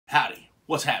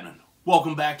What's happening?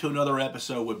 Welcome back to another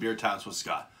episode with Beard Times with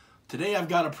Scott. Today I've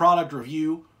got a product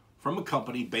review from a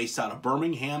company based out of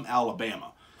Birmingham,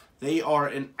 Alabama. They are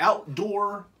an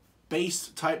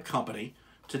outdoor-based type company.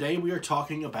 Today we are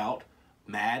talking about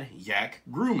Mad Yak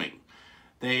Grooming.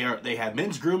 They have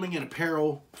men's grooming and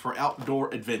apparel for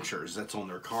outdoor adventures. That's on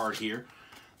their card here.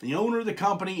 The owner of the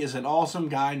company is an awesome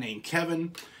guy named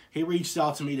Kevin. He reached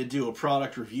out to me to do a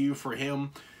product review for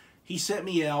him. He sent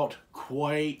me out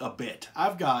quite a bit.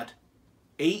 I've got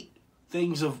 8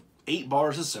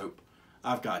 bars of soap.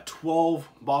 I've got 12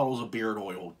 bottles of beard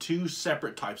oil, 2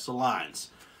 separate types of lines.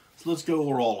 So let's go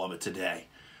over all of it today.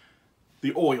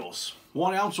 The oils,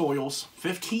 1 ounce oils,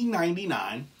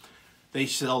 $15.99. They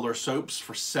sell their soaps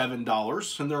for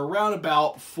 $7, and they're around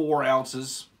about 4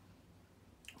 ounces,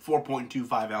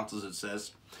 4.25 ounces it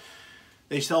says.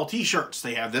 They sell t-shirts.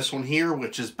 They have this one here,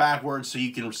 which is backwards so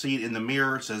you can see it in the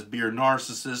mirror. It says Beard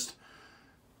Narcissist.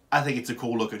 I think it's a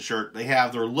cool looking shirt. They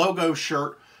have their logo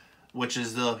shirt, which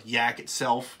is the yak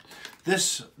itself.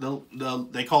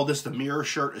 They call this the mirror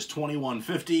shirt, is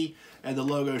 $21.50, and the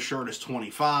logo shirt is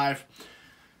 $25.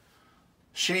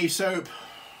 Shave soap.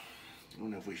 I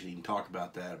don't know if we should even talk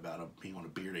about that, about being on a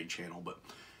Beard Aid channel, but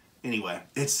anyway,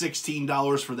 it's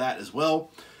 $16 for that as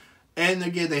well. And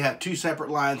again, they have 2 separate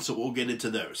lines, so we'll get into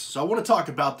those. So I want to talk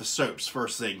about the soaps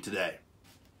first thing today.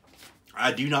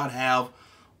 I do not have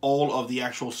all of the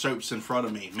actual soaps in front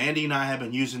of me. Mandy and I have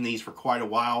been using these for quite a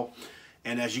while.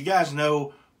 And as you guys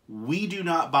know, we do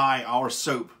not buy our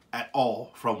soap at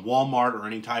all from Walmart or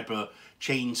any type of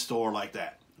chain store like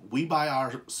that. We buy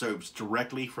our soaps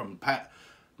directly from,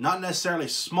 not necessarily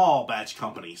small batch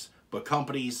companies, but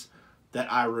companies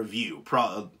that I review.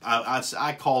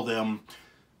 I call them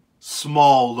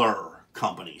smaller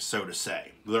companies, so to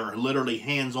say. They're literally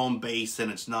hands-on base,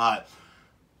 and it's not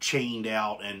chained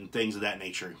out and things of that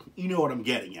nature. You know what I'm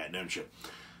getting at, don't you?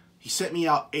 He sent me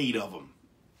out 8 of them.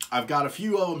 I've got a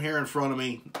few of them here in front of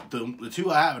me. The 2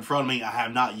 I have in front of me I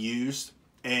have not used,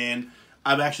 and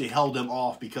I've actually held them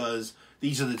off because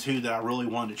these are the 2 that I really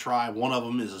wanted to try. One of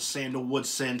them is a sandalwood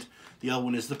scent. The other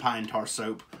one is the pine tar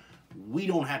soap. We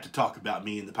don't have to talk about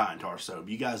me and the pine tar soap.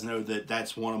 You guys know that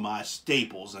that's one of my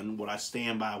staples and what I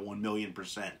stand by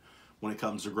 1,000,000% when it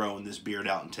comes to growing this beard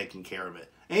out and taking care of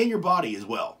it. And your body as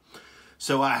well.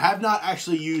 So I have not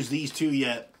actually used these 2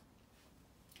 yet,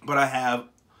 but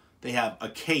they have a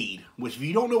Cade, which if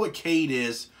you don't know what Cade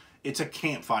is, it's a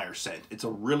campfire scent. It's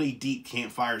a really deep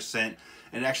campfire scent,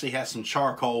 and it actually has some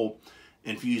charcoal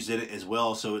infused in it as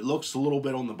well, so it looks a little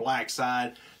bit on the black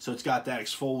side, so it's got that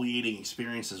exfoliating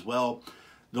experience as well.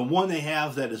 The one they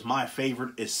have that is my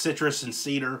favorite is citrus and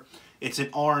cedar. It's an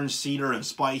orange, cedar, and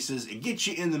spices. It gets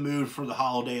you in the mood for the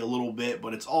holiday a little bit,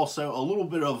 but it's also a little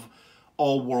bit of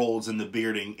all worlds in the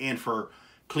bearding and for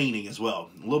cleaning as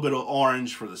well. A little bit of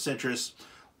orange for the citrus,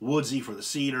 woodsy for the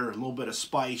cedar, a little bit of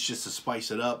spice just to spice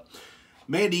it up.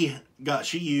 Mandy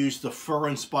she used the fir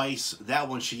and spice. That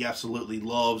one she absolutely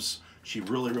loves. She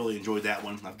really enjoyed that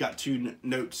one. I've got 2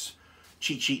 notes,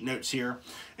 cheat sheet notes here.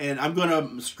 And I'm going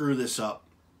to screw this up.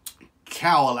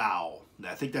 Cowallow.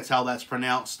 I think that's how that's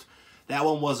pronounced. That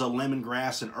one was a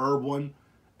lemongrass and herb one.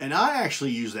 And I actually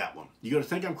used that one. You're going to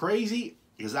think I'm crazy?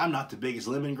 Because I'm not the biggest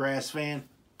lemongrass fan.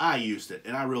 I used it,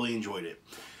 and I really enjoyed it.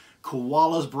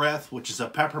 Koala's Breath, which is a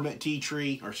peppermint tea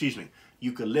tree, or excuse me,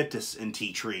 eucalyptus and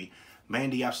tea tree.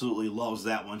 Mandy absolutely loves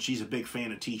that one. She's a big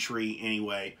fan of tea tree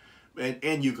anyway.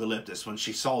 And eucalyptus. When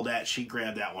she saw that, she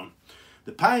grabbed that one.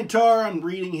 The pine tar I'm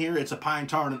reading here, it's a pine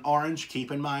tar and an orange.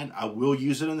 Keep in mind, I will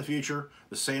use it in the future.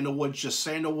 The sandalwood's just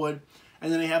sandalwood.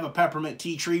 And then they have a peppermint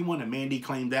tea tree one, and Mandy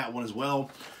claimed that one as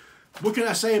well. What can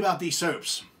I say about these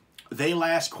soaps? They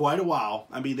last quite a while.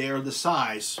 I mean, they are the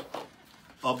size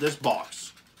of this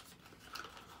box.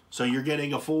 So you're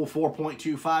getting a full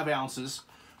 4.25 ounces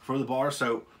for the bar of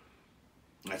soap.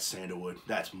 That's sandalwood.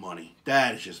 That's money.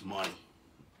 That is just money.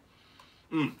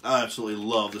 I absolutely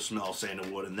love the smell of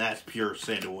sandalwood, and that's pure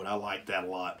sandalwood. I like that a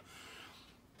lot.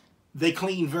 They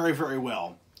clean very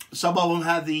well. Some of them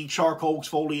have the charcoal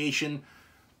exfoliation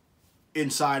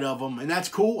inside of them, and that's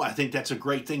cool. I think that's a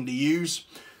great thing to use.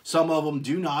 Some of them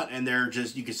do not, and they're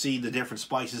just, you can see the different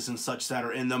spices and such that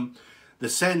are in them. The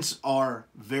scents are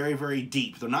very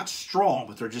deep. They're not strong,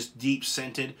 but they're just deep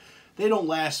scented. They don't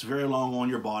last very long on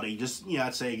your body. Just,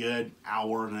 I'd say a good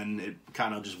hour, and then it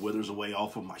kind of just withers away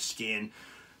off of my skin.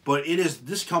 But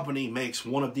this company makes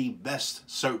one of the best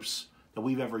soaps that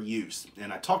we've ever used.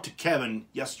 And I talked to Kevin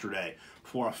yesterday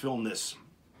before I filmed this.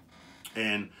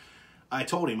 And I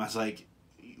told him, I was like,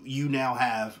 you now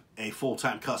have a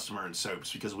full-time customer in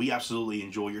soaps because we absolutely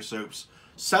enjoy your soaps.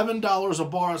 $7 a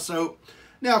bar of soap.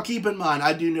 Now, keep in mind,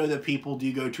 I do know that people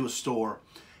do go to a store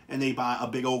and they buy a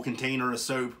big old container of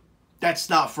soap. That's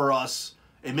not for us.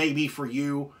 It may be for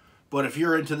you, but if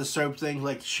you're into the soap thing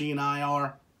like she and I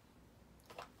are,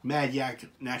 Mad Yak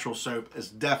Natural Soap is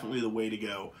definitely the way to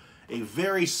go. A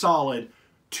very solid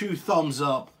 2 thumbs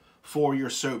up for your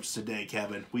soaps today,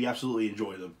 Kevin. We absolutely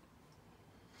enjoy them.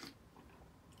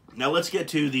 Now let's get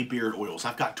to the beard oils.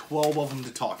 I've got 12 of them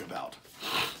to talk about.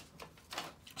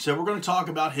 So we're going to talk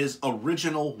about his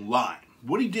original line.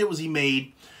 What he did was he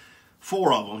made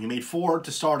 4 of them. He made 4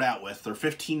 to start out with. They're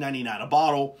 $15.99 a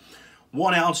bottle.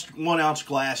 1 ounce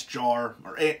glass jar,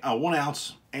 or a 1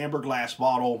 ounce amber glass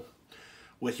bottle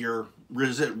with your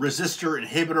resistor,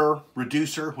 inhibitor,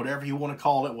 reducer, whatever you want to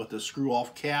call it, with the screw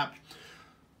off cap.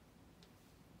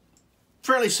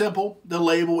 Fairly simple. The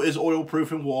label is oil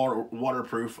proof and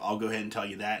waterproof. I'll go ahead and tell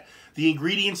you that. The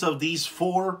ingredients of these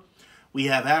 4, we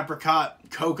have apricot,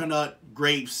 coconut,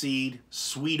 grapeseed,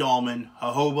 sweet almond,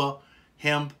 jojoba,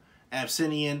 hemp,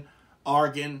 abyssinian,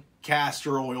 argan,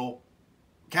 castor oil,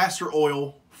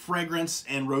 fragrance,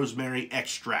 and rosemary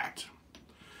extract.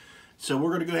 So we're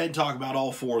going to go ahead and talk about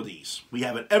all 4 of these. We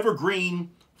have an evergreen,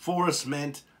 forest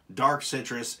mint, dark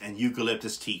citrus, and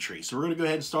eucalyptus tea tree. So we're going to go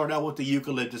ahead and start out with the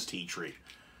eucalyptus tea tree.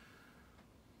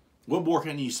 What more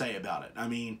can you say about it? I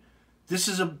mean, this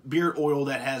is a beard oil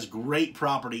that has great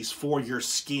properties for your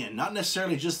skin, not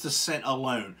necessarily just the scent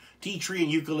alone. Tea tree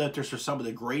and eucalyptus are some of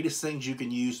the greatest things you can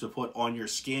use to put on your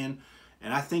skin,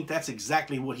 and I think that's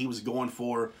exactly what he was going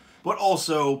for, but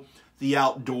also the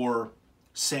outdoor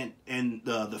scent and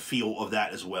the feel of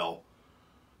that as well.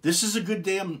 This is a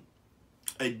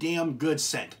damn good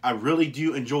scent. I really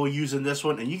do enjoy using this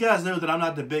one, and you guys know that I'm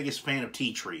not the biggest fan of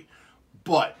tea tree,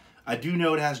 but I do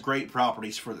know it has great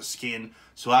properties for the skin,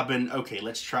 so I've been, okay,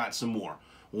 let's try it some more.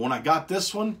 When I got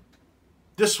this one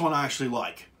I actually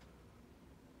like.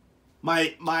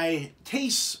 My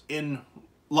taste in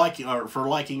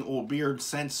liking old beard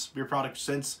product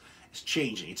scents is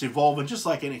changing. It's evolving just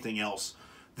like anything else.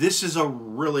 This is a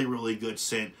really, really good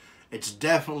scent. It's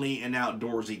definitely an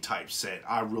outdoorsy type scent.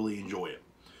 I really enjoy it.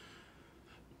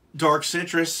 Dark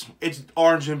citrus. It's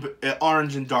orange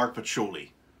and dark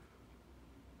patchouli.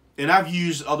 And I've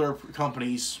used other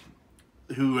companies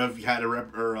who have had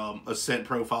a scent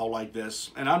profile like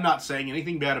this, and I'm not saying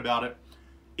anything bad about it.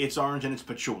 It's orange and it's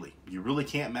patchouli. You really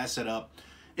can't mess it up.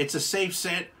 It's a safe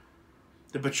scent.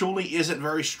 The patchouli isn't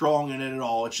very strong in it at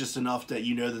all. It's just enough that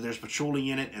you know that there's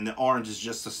patchouli in it, and the orange is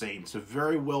just the same. It's a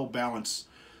very well balanced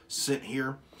scent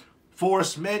here.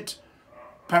 Forest mint,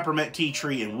 peppermint, tea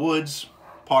tree, and woods.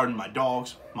 Pardon my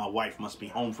dogs. My wife must be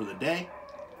home for the day.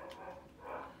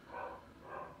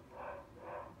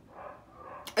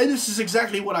 And this is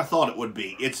exactly what I thought it would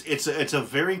be. It's a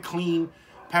very clean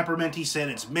pepperminty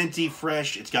scent. It's minty,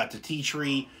 fresh. It's got the tea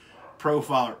tree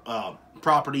profile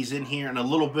properties in here, and a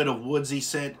little bit of woodsy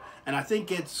scent. And I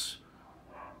think it's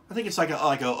like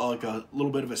a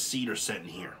little bit of a cedar scent in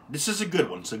here. This is a good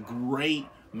one. It's a great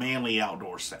manly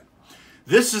outdoor scent.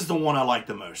 This is the one I like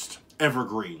the most.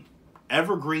 Evergreen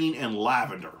and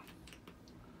lavender.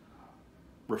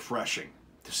 Refreshing.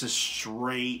 This is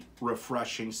straight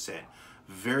refreshing scent.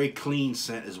 Very clean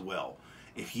scent as well.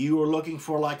 If you are looking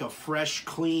for like a fresh,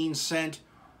 clean scent,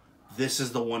 this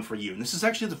is the one for you. And this is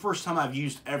actually the first time I've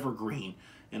used evergreen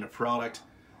in a product.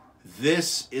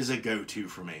 This is a go-to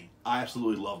for me. I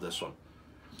absolutely love this one.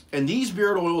 And these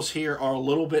beard oils here are a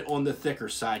little bit on the thicker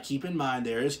side. Keep in mind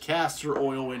there is castor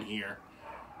oil in here.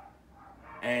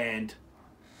 And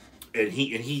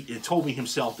he told me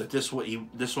himself that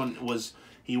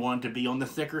he wanted to be on the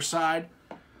thicker side.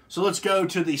 So let's go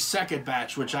to the second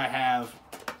batch, which I have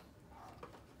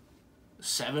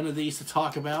 7 of these to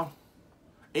talk about.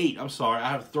 8, I'm sorry. I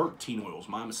have 13 oils.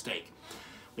 My mistake.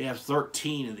 We have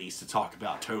 13 of these to talk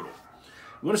about total.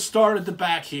 I'm going to start at the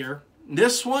back here.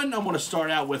 This one I'm going to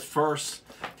start out with first,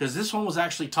 because this one was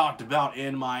actually talked about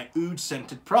in my oud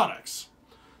scented products.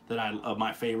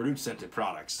 My favorite oud scented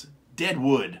products.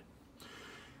 Deadwood.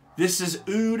 This is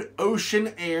oud,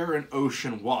 ocean air, and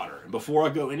ocean water. And before I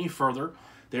go any further,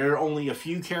 there are only a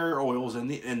few carrier oils in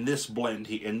this blend,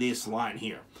 in this line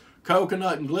here.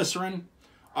 Coconut and glycerin,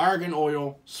 argan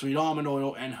oil, sweet almond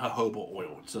oil, and jojoba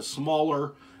oil. It's a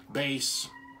smaller base.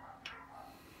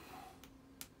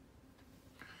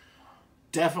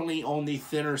 Definitely on the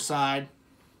thinner side.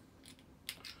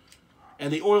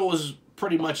 And the oil is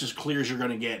pretty much as clear as you're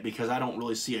going to get, because I don't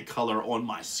really see a color on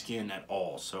my skin at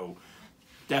all. So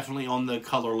definitely on the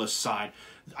colorless side.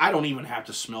 I don't even have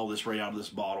to smell this right out of this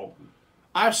bottle.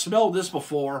 I've smelled this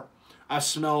before. I've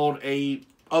smelled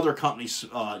other companies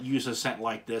use a scent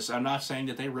like this. I'm not saying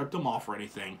that they ripped them off or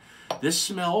anything. This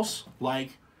smells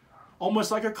like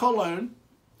almost like a cologne.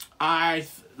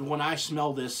 When I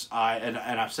smell this, and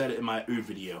I've said it in my oud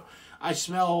video, I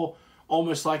smell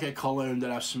almost like a cologne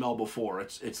that I've smelled before.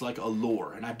 It's like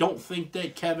Allure, and I don't think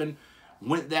that Kevin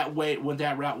went that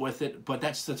route with it, but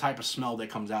that's the type of smell that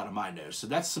comes out of my nose. So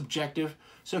that's subjective.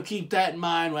 So keep that in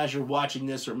mind as you're watching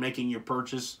this or making your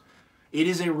purchase. It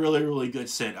is a really, really good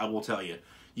scent, I will tell you.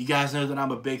 You guys know that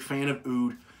I'm a big fan of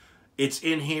oud. It's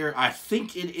in here. I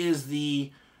think it is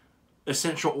the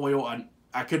essential oil.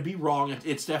 I could be wrong.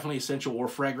 It's definitely essential or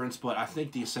fragrance, but I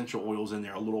think the essential oil's in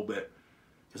there a little bit.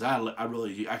 Because I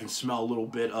really do. I can smell a little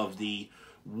bit of the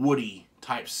woody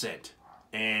type scent.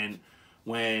 And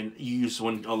when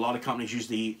a lot of companies use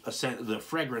the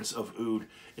fragrance of oud,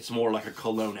 it's more like a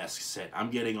cologne-esque scent.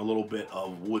 I'm getting a little bit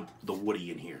of the woody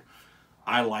in here.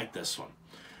 I like this one.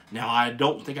 Now, I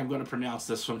don't think I'm going to pronounce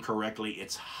this one correctly.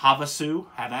 It's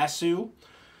Havasu,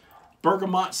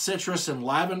 bergamot, citrus, and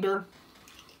lavender.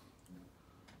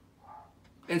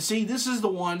 And see, this is the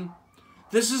one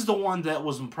that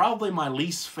was probably my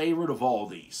least favorite of all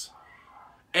these.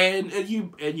 And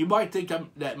you might think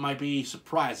that might be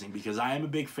surprising because I am a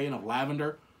big fan of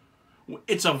lavender.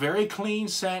 It's a very clean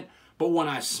scent, but when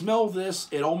I smell this,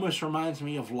 it almost reminds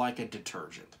me of like a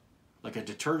detergent. Like a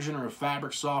detergent or a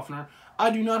fabric softener. I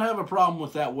do not have a problem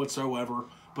with that whatsoever,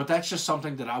 but that's just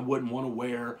something that I wouldn't want to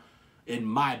wear in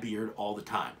my beard all the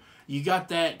time. You got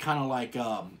that kind of like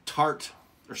tart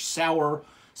or sour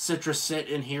citrus scent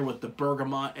in here with the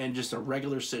bergamot and just a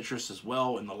regular citrus as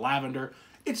well and the lavender.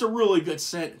 It's a really good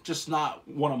scent, just not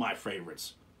one of my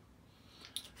favorites.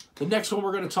 The next one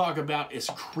we're going to talk about is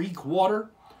Creek Water,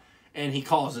 and he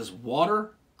calls this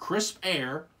water, crisp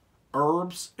air,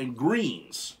 herbs, and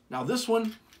greens. Now this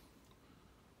one,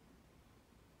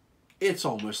 it's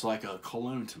almost like a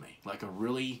cologne to me, like a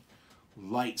really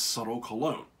light, subtle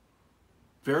cologne.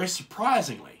 Very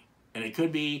surprisingly, and it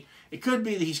could be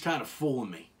that he's kind of fooling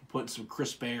me, putting some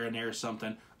crisp air in there or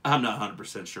something. I'm not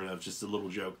 100% sure. That was just a little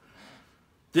joke.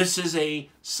 This is a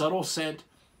subtle scent.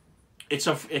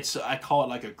 I call it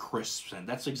like a crisp scent.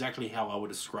 That's exactly how I would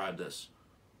describe this.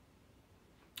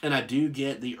 And I do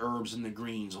get the herbs and the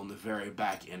greens on the very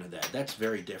back end of that. That's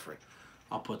very different.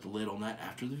 I'll put the lid on that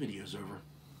after the video's over.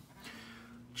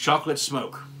 Chocolate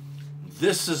Smoke.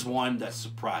 This is one that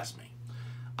surprised me.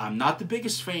 I'm not the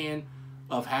biggest fan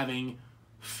of having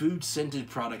food-scented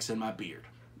products in my beard.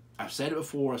 I've said it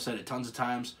before. I've said it tons of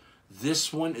times.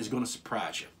 This one is going to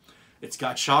surprise you. It's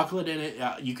got chocolate in it.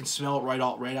 You can smell it right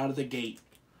out of the gate.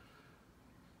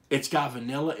 It's got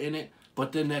vanilla in it.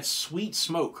 But then that sweet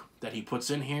smoke that he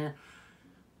puts in here,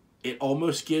 it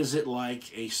almost gives it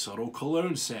like a subtle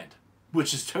cologne scent,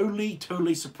 which is totally,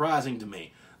 totally surprising to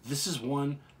me. This is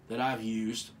one that I've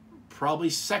used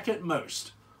probably second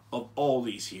most of all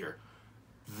these here.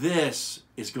 This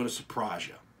is going to surprise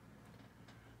you.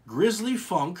 Grizzly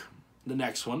Funk, the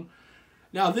next one.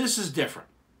 Now this is different.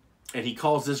 And he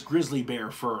calls this grizzly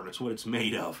bear fur. That's what it's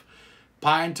made of.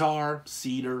 Pine tar,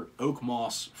 cedar, oak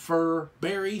moss, fir,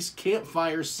 berries,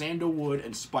 campfire, sandalwood,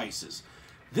 and spices.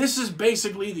 This is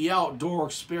basically the outdoor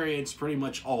experience pretty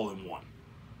much all in one.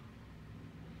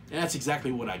 And that's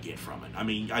exactly what I get from it. I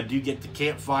mean, I do get the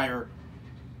campfire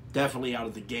definitely out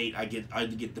of the gate. I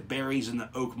get the berries and the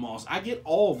oak moss. I get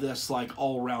all this like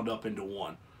all round up into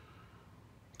one.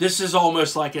 This is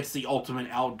almost like it's the ultimate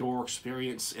outdoor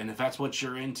experience. And if that's what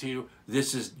you're into,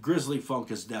 Grizzly Funk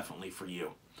is definitely for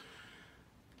you.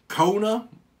 Kona,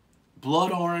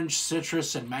 blood orange,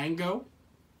 citrus, and mango.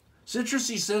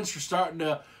 Citrusy scents are starting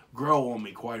to grow on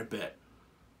me quite a bit.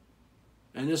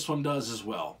 And this one does as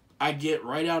well. I get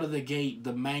right out of the gate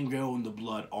the mango and the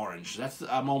blood orange.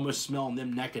 I'm almost smelling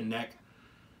them neck and neck.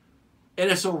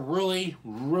 And it's a really,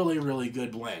 really, really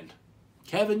good blend.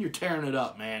 Kevin, you're tearing it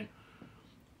up, man.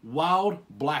 Wild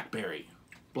blackberry.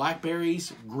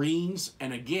 Blackberries, greens,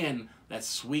 and again, that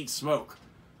sweet smoke.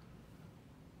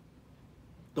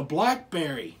 The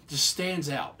blackberry just stands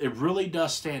out. It really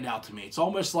does stand out to me. It's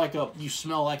almost like you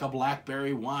smell like a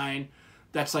blackberry wine.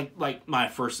 That's like my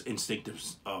first instinctive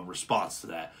response to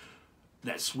that.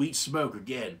 That sweet smoke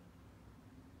again.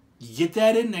 You get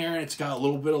that in there, and it's got a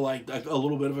little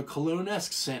bit of a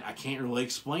cologne-esque scent. I can't really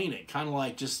explain it. Kind of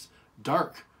like just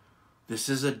dark. This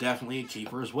is definitely a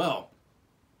keeper as well.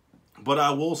 But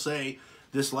I will say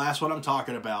this last one I'm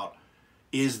talking about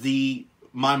is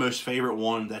my most favorite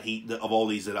one of all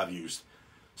these that I've used.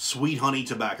 Sweet honey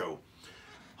tobacco.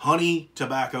 Honey,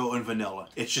 tobacco, and vanilla.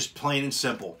 It's just plain and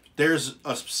simple. There's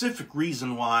a specific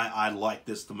reason why I like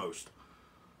this the most.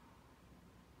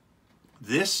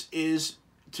 This is,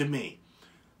 to me,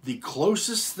 the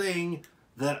closest thing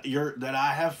that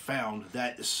I have found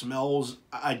that smells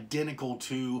identical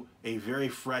to a very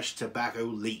fresh tobacco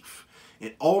leaf.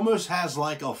 It almost has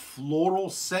like a floral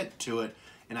scent to it,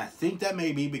 and I think that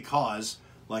may be because,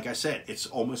 like I said, it's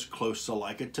almost close to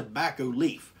like a tobacco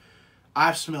leaf.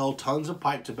 I've smelled tons of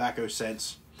pipe tobacco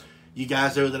scents. You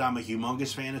guys know that I'm a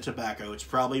humongous fan of tobacco. It's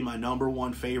probably my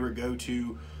 #1 favorite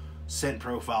go-to scent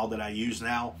profile that I use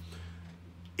now.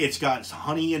 It's got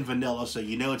honey and vanilla, so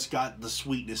you know it's got the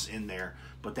sweetness in there.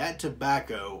 But that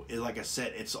tobacco is, like I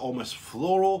said, it's almost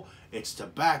floral. It's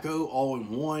tobacco all in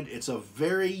one. It's a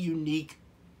very unique,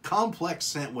 complex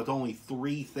scent with only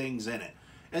 3 things in it.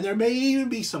 And there may even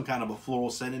be some kind of a floral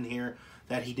scent in here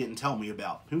that he didn't tell me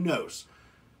about. Who knows?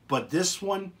 But this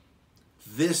one,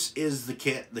 this is the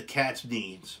cat's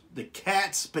needs. The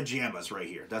cat's pajamas right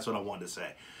here. That's what I wanted to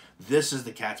say. This is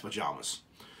the cat's pajamas.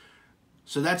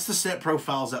 So that's the scent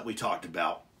profiles that we talked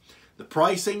about. The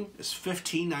pricing is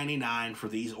 $15.99 for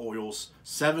these oils,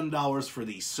 $7 for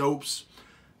these soaps.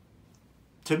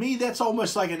 To me, that's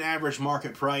almost like an average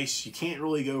market price. You can't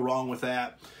really go wrong with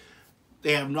that.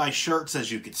 They have nice shirts,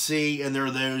 as you can see, and they're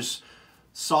those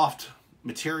soft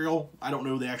material. I don't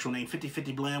know the actual name,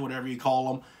 50-50 blend, whatever you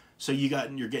call them. So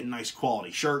you're getting nice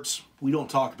quality shirts. We don't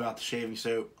talk about the shaving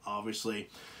soap, obviously,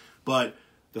 but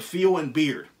the feel and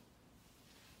beard.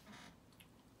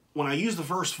 When I use the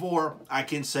first 4, I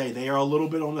can say they are a little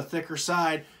bit on the thicker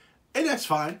side, and that's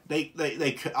fine. I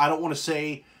don't want to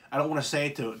say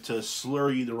it to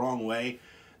slur you the wrong way.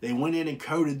 They went in and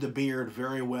coated the beard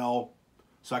very well,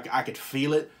 so I could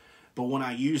feel it. But when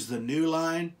I use the new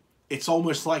line, it's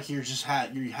almost like you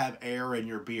have air in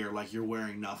your beard, like you're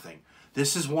wearing nothing.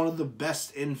 This is one of the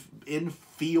best in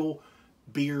feel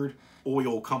beard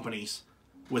oil companies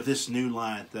with this new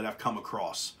line that I've come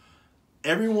across.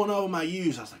 Every one of them I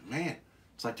use, I was like, man,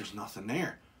 it's like there's nothing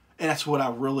there. And that's what I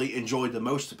really enjoyed the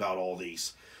most about all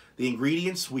these. The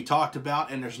ingredients we talked about,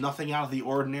 and there's nothing out of the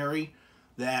ordinary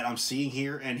that I'm seeing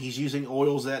here. And he's using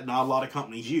oils that not a lot of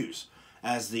companies use,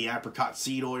 as the apricot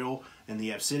seed oil and the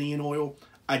obsidian oil.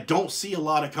 I don't see a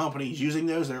lot of companies using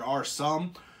those. There are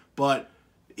some, but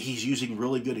he's using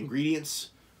really good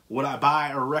ingredients. Would I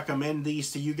buy or recommend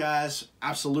these to you guys?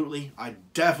 Absolutely. I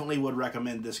definitely would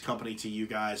recommend this company to you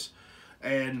guys.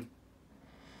 And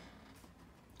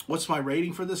what's my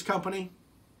rating for this company?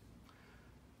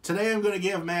 Today I'm going to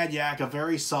give Mad Yak a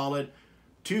very solid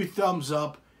 2 thumbs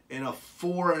up and a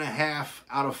 4.5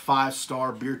 out of 5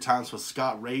 star Beard Times with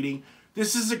Scott rating.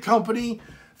 This is a company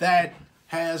that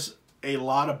has a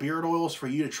lot of beard oils for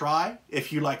you to try.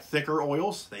 If you like thicker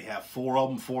oils, they have 4 of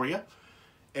them for you.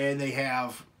 And they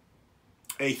have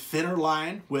a thinner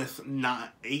line with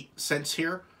 8 cents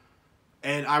here.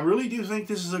 And I really do think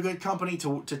this is a good company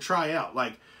to try out.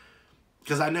 Like,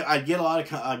 because I know I get a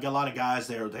lot of guys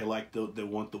there. They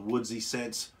want the woodsy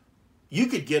scents. You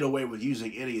could get away with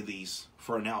using any of these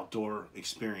for an outdoor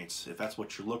experience if that's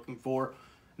what you're looking for.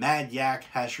 Mad Yak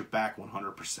has your back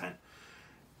 100%.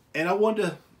 And I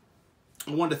wanted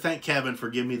to thank Kevin for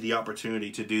giving me the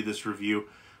opportunity to do this review.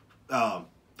 I've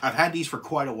had these for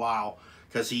quite a while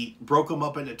because he broke them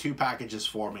up into 2 packages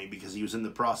for me because he was in the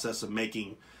process of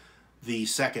making the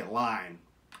second line.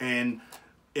 And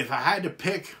if I had to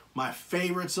pick my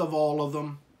favorites of all of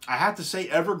them, I have to say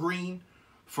Evergreen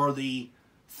for the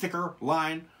thicker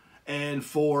line, and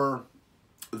for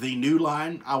the new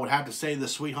line I would have to say the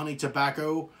Sweet Honey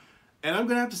Tobacco, and I'm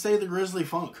gonna have to say the Grizzly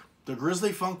Funk. The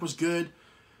Grizzly Funk was good.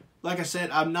 Like I said,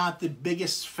 I'm not the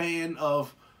biggest fan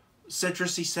of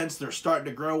citrusy scents. They're starting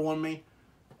to grow on me,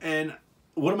 and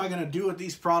what am I gonna do with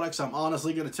these products? I'm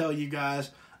honestly gonna tell you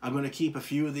guys, I'm going to keep a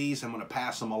few of these. I'm going to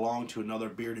pass them along to another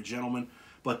bearded gentleman.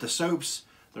 But the soaps,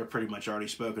 they're pretty much already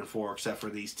spoken for, except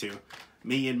for these 2.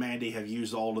 Me and Mandy have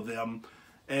used all of them.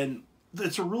 And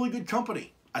it's a really good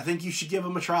company. I think you should give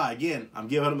them a try. Again, I'm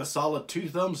giving them a solid 2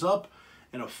 thumbs up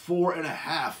and a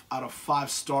 4.5 out of 5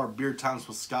 star Beard Times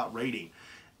with Scott rating.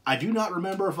 I do not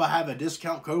remember if I have a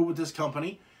discount code with this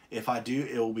company. If I do,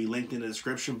 it will be linked in the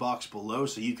description box below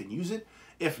so you can use it.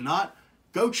 If not,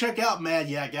 go check out Mad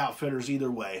Yak Outfitters either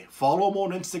way. Follow them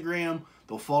on Instagram.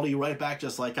 They'll follow you right back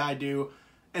just like I do.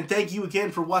 And thank you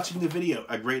again for watching the video.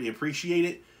 I greatly appreciate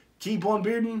it. Keep on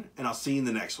bearding, and I'll see you in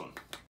the next one.